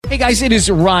Hey guys, it is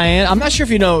Ryan. I'm not sure if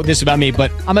you know this about me, but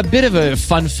I'm a bit of a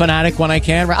fun fanatic when I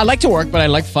can. I like to work, but I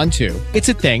like fun too. It's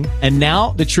a thing. And now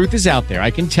the truth is out there.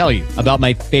 I can tell you about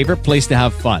my favorite place to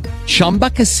have fun. Chumba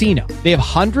Casino. They have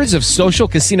hundreds of social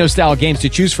casino style games to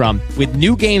choose from with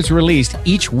new games released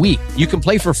each week. You can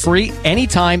play for free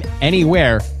anytime,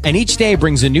 anywhere. And each day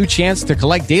brings a new chance to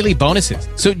collect daily bonuses.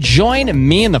 So join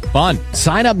me in the fun.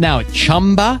 Sign up now at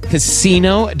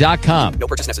ChumbaCasino.com. No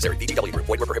purchase necessary. VGW Group.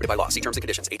 Void where prohibited by law. See terms and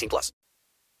conditions. 18+.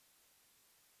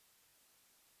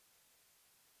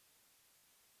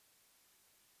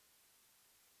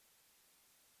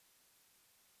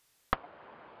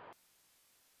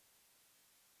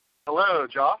 Hello,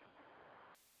 Joff.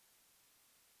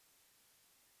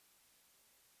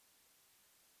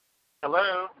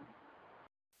 Hello.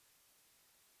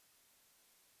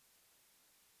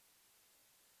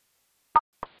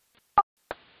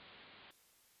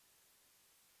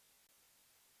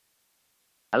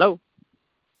 Hello.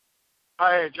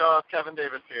 Hi, Joff. Kevin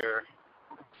Davis here.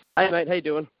 Hey, mate. How you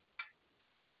doing?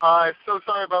 So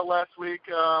sorry about last week.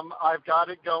 I've got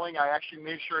it going. I actually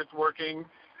made sure it's working.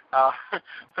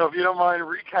 So if you don't mind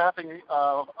recapping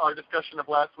our discussion of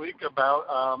last week about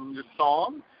your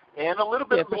song and a little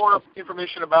bit more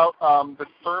information about the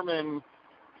sermon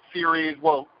series,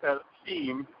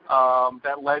 theme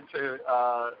that led to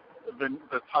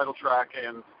the title track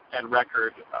and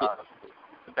record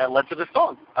that led to this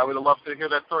song. I would love to hear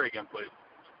that story again, please.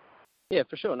 Yeah,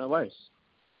 for sure. No worries.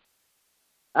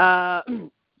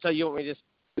 So you want me to just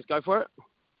go for it?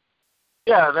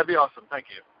 Yeah, that'd be awesome. Thank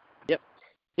you. Yep.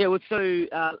 Yeah, well, so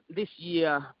this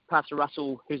year, Pastor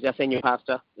Russell, who's our senior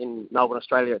pastor in Melbourne,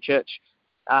 Australia at church,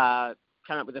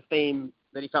 came up with a theme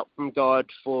that he felt from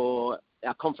God for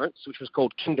our conference, which was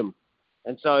called Kingdom.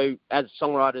 And so as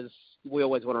songwriters, we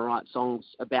always want to write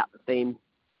songs about the theme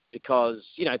because,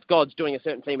 if God's doing a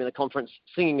certain theme in the conference,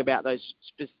 singing about those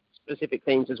specific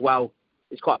themes as well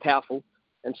is quite powerful.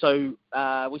 And so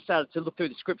we started to look through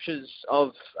the scriptures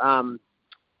of,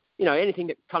 anything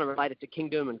that kind of related to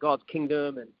kingdom and God's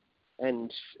kingdom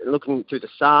and looking through the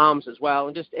Psalms as well,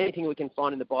 and just anything we can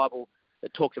find in the Bible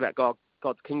that talks about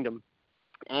God's kingdom.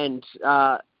 And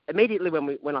immediately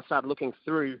when I started looking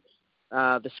through,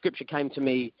 the scripture came to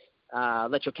me,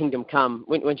 let your kingdom come.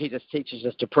 When Jesus teaches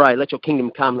us to pray, let your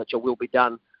kingdom come, let your will be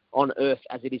done on earth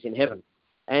as it is in heaven.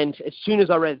 And as soon as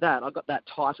I read that, I got that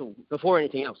title, before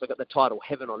anything else, I got the title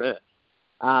Heaven on Earth.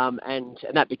 And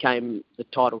that became the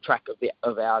title track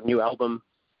of our new album.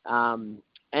 And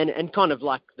kind of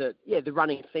like the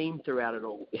running theme throughout it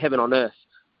all, Heaven on Earth.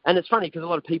 And it's funny because a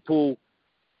lot of people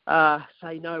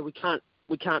say, no, we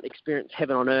can't experience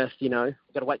heaven on earth, we've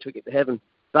got to wait till we get to heaven.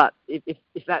 But if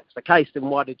that's the case, then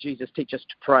why did Jesus teach us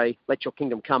to pray, let your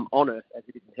kingdom come on earth as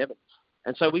it is in heaven?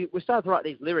 And so we started to write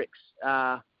these lyrics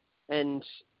and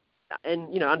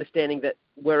understanding that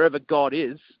wherever God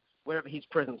is, wherever his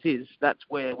presence is, that's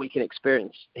where we can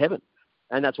experience heaven.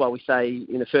 And that's why we say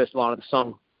in the first line of the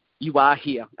song, you are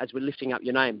here as we're lifting up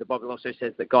your name. The Bible also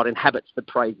says that God inhabits the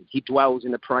praises. He dwells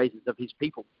in the praises of his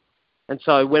people. And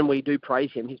so when we do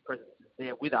praise him, his presence is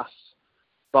there with us.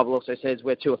 The Bible also says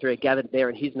where two or three are gathered there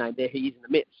in his name, there he is in the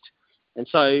midst. And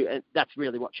so that's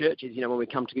really what church is. When we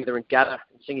come together and gather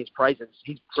and sing his praises,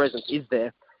 his presence is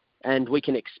there. And we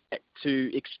can expect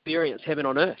to experience heaven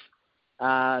on earth.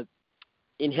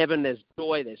 In heaven, there's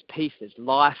joy, there's peace, there's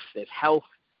life, there's health,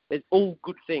 there's all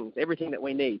good things, everything that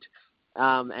we need.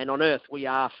 And on earth, we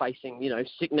are facing,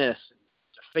 sickness,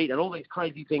 defeat, and all these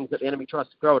crazy things that the enemy tries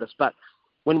to throw at us. But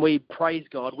when we praise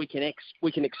God, we can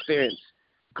experience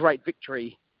great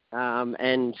victory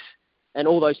and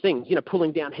all those things,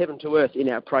 pulling down heaven to earth in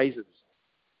our praises.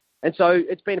 And so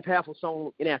it's been a powerful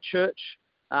song in our church.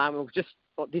 We've just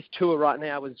this tour right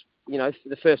now was,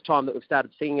 the first time that we've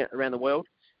started singing it around the world.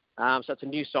 So it's a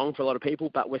new song for a lot of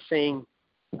people, but we're seeing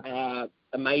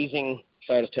amazing.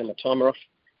 Sorry, I just turned my timer off.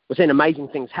 We're seeing amazing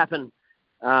things happen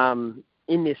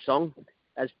in this song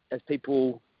as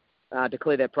people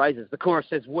declare their praises. The chorus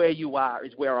says, "Where you are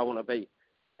is where I want to be."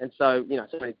 And so,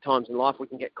 so many times in life we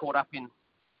can get caught up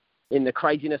in the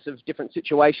craziness of different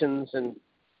situations, and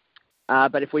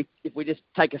but if we just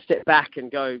take a step back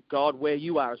and go, God, where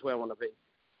you are is where I want to be.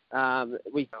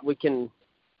 We can,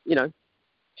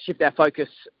 shift our focus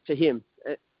to him.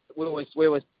 We always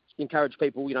encourage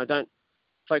people, don't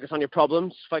focus on your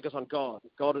problems, focus on God.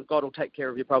 God will take care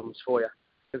of your problems for you,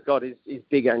 because God is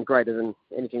bigger and greater than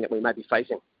anything that we may be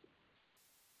facing.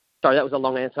 Sorry, that was a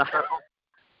long answer.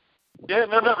 Yeah,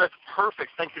 no, that's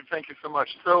perfect. Thank you so much.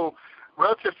 So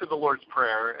relative to the Lord's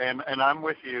Prayer, and I'm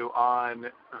with you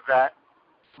on that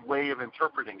way of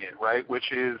interpreting it, right,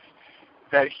 which is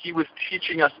that he was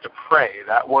teaching us to pray.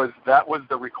 That was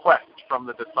the request from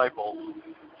the disciples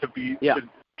to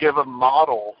give a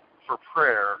model for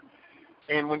prayer.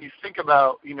 And when you think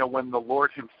about, when the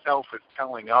Lord himself is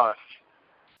telling us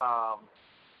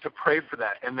to pray for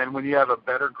that, and then when you have a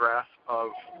better grasp of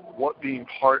what being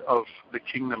part of the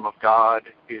kingdom of God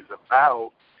is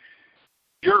about,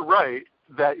 you're right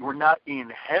that we're not in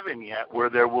heaven yet, where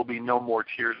there will be no more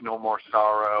tears, no more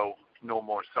sorrow, no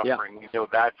more suffering.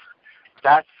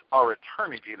 That's our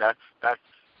eternity. That's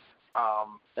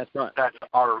right. That's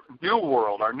our new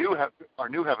world, our new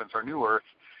heavens, our new earth,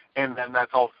 and then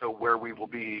that's also where we will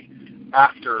be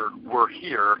after we're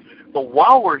here. But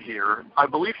while we're here, I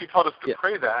believe he taught us to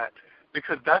pray that,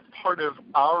 because that's part of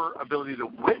our ability to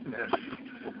witness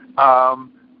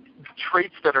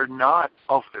traits that are not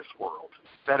of this world.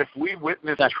 That if we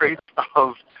witness traits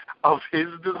of his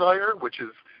desire, which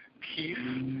is peace,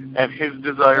 and his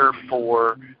desire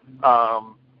for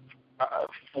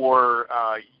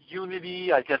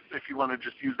unity, I guess, if you want to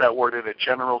just use that word in a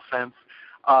general sense,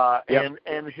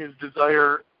 and his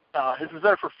desire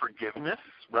for forgiveness,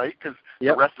 right? Because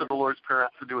the rest of the Lord's Prayer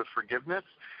has to do with forgiveness.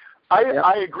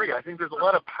 I agree. I think there's a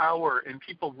lot of power in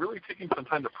people really taking some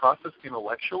time to process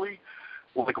intellectually,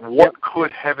 like what could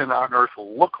heaven on earth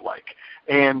look like?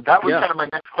 And that was kind of my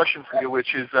next question for you,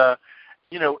 which is,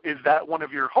 is that one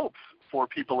of your hopes for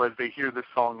people as they hear this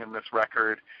song and this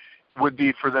record, would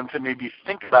be for them to maybe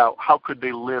think about how could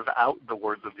they live out the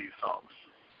words of these songs?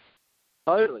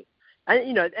 Totally.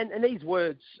 And, and these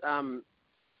words,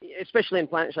 especially in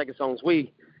Planetshakers songs,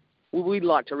 we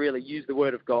like to really use the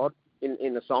word of God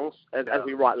in the songs as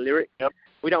we write lyrics. Yep.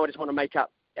 We don't just want to make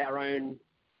up our own,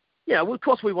 of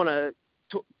course we want to,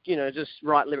 just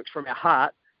write lyrics from our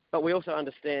heart, but we also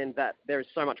understand that there is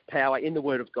so much power in the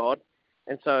word of God.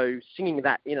 And so singing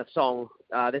that in a song,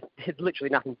 there's literally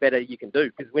nothing better you can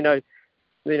do, because we know,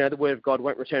 the word of God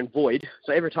won't return void.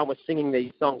 So every time we're singing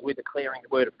these songs, we're declaring the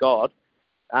word of God,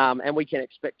 and we can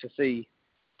expect to see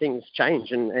things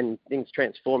change and things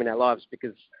transform in our lives,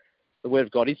 because the word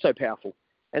of God is so powerful.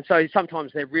 And so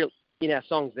sometimes in our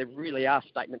songs, there really are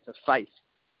statements of faith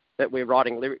that we're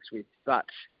writing lyrics with. But,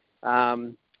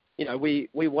 we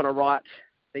want to write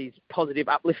these positive,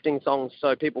 uplifting songs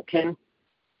so people can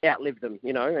outlive them,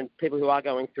 and people who are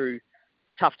going through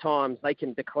tough times, they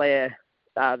can declare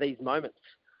these moments.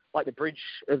 Like the bridge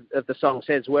of the song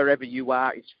says, wherever you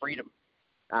are is freedom.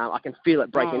 I can feel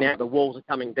it breaking out. The walls are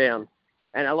coming down.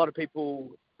 And a lot of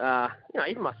people,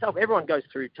 even myself, everyone goes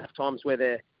through tough times where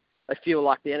they feel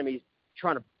like the enemy's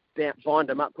trying to bind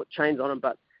them up, put chains on them.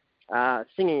 But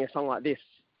singing a song like this,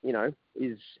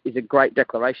 is a great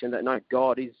declaration that no,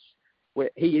 God is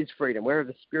where He is freedom. Wherever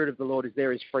the Spirit of the Lord is,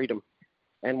 there is freedom.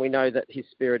 And we know that His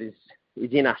Spirit is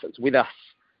in us, it's with us.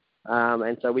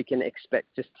 And so we can expect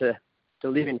just to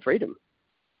live in freedom.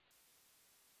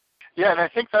 Yeah, and I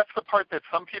think that's the part that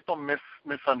some people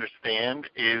misunderstand,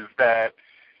 is that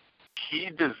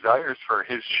He desires for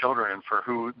His children and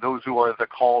for those who are the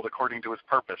called according to His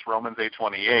purpose, Romans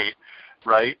 8:28,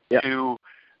 right? Yep. To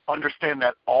understand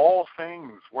that all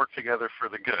things work together for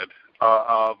the good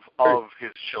of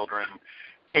His children.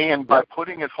 And by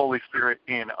putting His Holy Spirit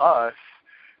in us,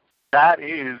 that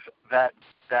is that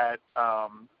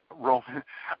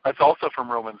it's also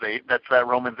from Romans 8. That's that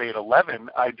Romans 8:11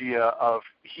 idea of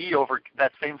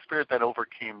that same Spirit that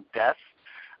overcame death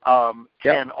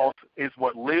and also is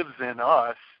what lives in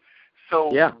us.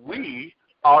 So we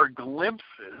are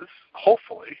glimpses,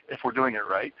 hopefully, if we're doing it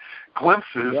right,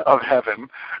 glimpses of heaven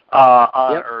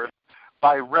on earth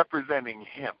by representing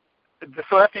Him.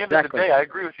 So at the end of the day, I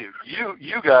agree with you.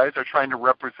 You guys are trying to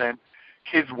represent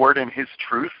His word and His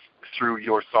truth through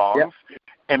your songs.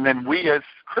 And then we as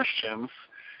Christians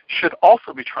should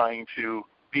also be trying to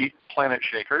be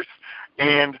Planetshakers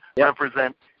and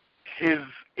represent His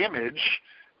image,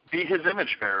 be His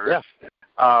image bearers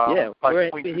by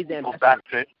pointing people back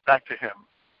to Him.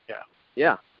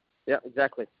 Yeah,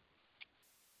 exactly.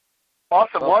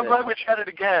 Awesome. Well, I'm glad we chatted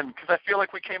again, because I feel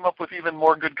like we came up with even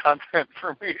more good content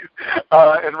for me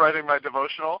in writing my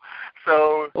devotional.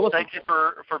 So thank you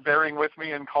for bearing with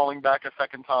me and calling back a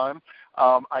second time.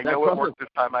 I know it worked this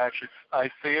time. I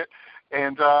see it.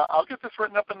 And I'll get this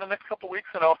written up in the next couple of weeks,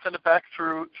 and I'll send it back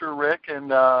through Rick and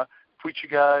tweet you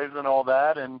guys and all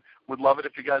that, and would love it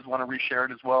if you guys want to reshare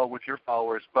it as well with your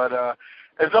followers. But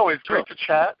as always, great to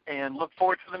chat, and look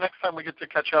forward to the next time we get to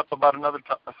catch up about another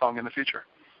song in the future.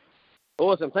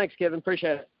 Awesome. Thanks, Kevin.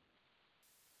 Appreciate it.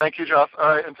 Thank you, Josh. All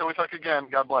right, until we talk again,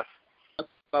 God bless.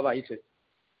 Bye-bye. You too.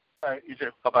 All right, you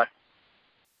too. Bye-bye.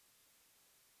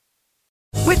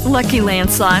 With Lucky Land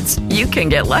Slots, you can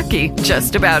get lucky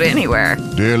just about anywhere.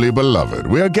 Dearly beloved,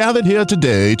 we are gathered here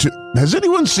today to... Has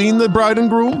anyone seen the bride and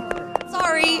groom?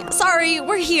 Sorry,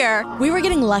 we're here. We were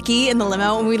getting lucky in the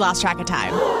limo and we lost track of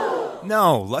time.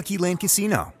 No, Lucky Land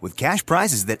Casino, with cash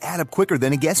prizes that add up quicker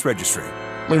than a guest registry.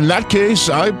 In that case,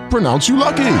 I pronounce you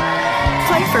lucky.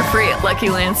 Play for free at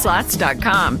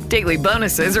LuckyLandSlots.com. Daily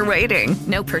bonuses are waiting.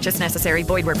 No purchase necessary.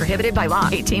 Void where prohibited by law.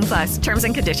 18+. Terms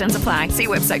and conditions apply. See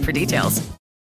website for details.